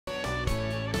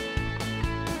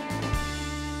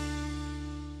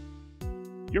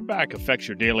Your back affects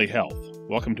your daily health.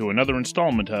 Welcome to another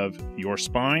installment of Your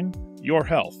Spine, Your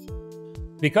Health.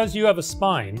 Because you have a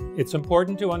spine, it's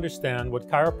important to understand what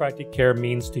chiropractic care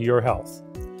means to your health.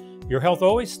 Your health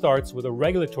always starts with a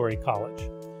regulatory college.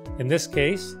 In this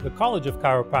case, the College of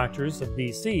Chiropractors of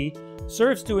BC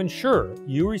serves to ensure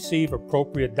you receive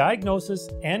appropriate diagnosis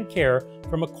and care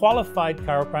from a qualified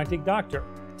chiropractic doctor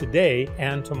today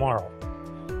and tomorrow.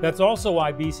 That's also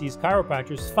why BC's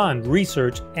chiropractors fund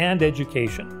research and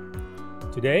education.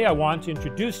 Today, I want to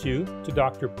introduce you to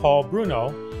Dr. Paul Bruno,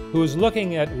 who is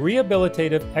looking at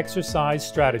rehabilitative exercise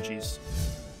strategies.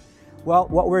 Well,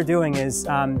 what we're doing is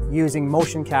using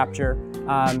motion capture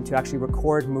to actually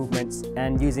record movements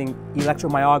and using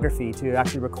electromyography to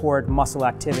actually record muscle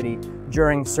activity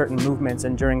during certain movements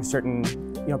and during certain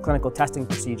clinical testing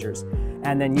procedures.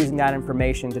 And then using that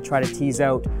information to try to tease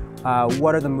out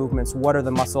what are the movements, what are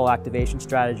the muscle activation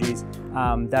strategies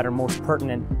that are most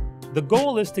pertinent. The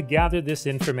goal is to gather this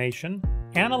information,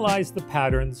 analyze the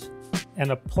patterns,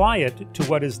 and apply it to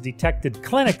what is detected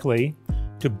clinically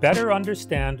to better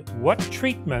understand what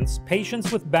treatments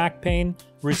patients with back pain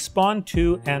respond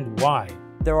to and why.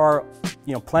 There are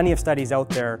plenty of studies out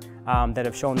there that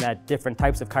have shown that different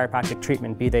types of chiropractic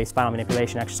treatment, be they spinal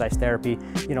manipulation, exercise therapy,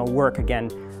 work. Again,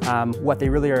 what they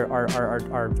really are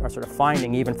sort of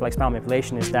finding, even for like spinal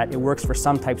manipulation, is that it works for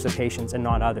some types of patients and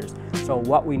not others. So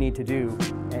what we need to do,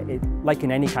 like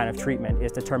in any kind of treatment,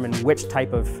 is determine which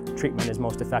type of treatment is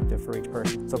most effective for each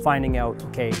person. So finding out,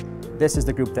 okay, this is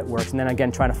the group that works, and then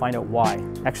again trying to find out why.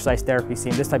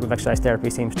 This type of exercise therapy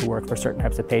seems to work for certain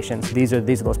types of patients. These are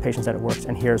those patients that it works,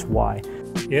 and here's why.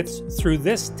 It's through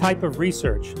this type of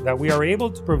research that we are able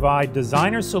to provide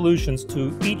designer solutions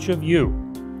to each of you.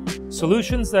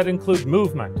 Solutions that include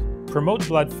movement, promote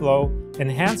blood flow,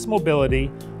 enhance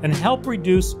mobility, and help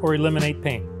reduce or eliminate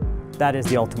pain. That is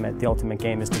the ultimate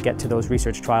game, is to get to those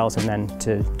research trials and then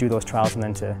to do those trials and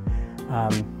then to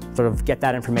sort of get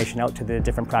that information out to the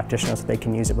different practitioners so they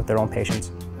can use it with their own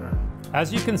patients.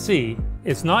 As you can see,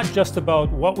 it's not just about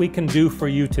what we can do for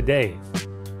you today.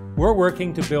 We're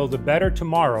working to build a better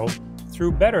tomorrow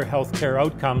through better healthcare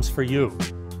outcomes for you.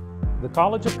 The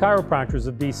College of Chiropractors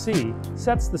of BC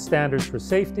sets the standards for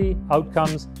safety,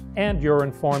 outcomes, and your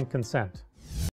informed consent.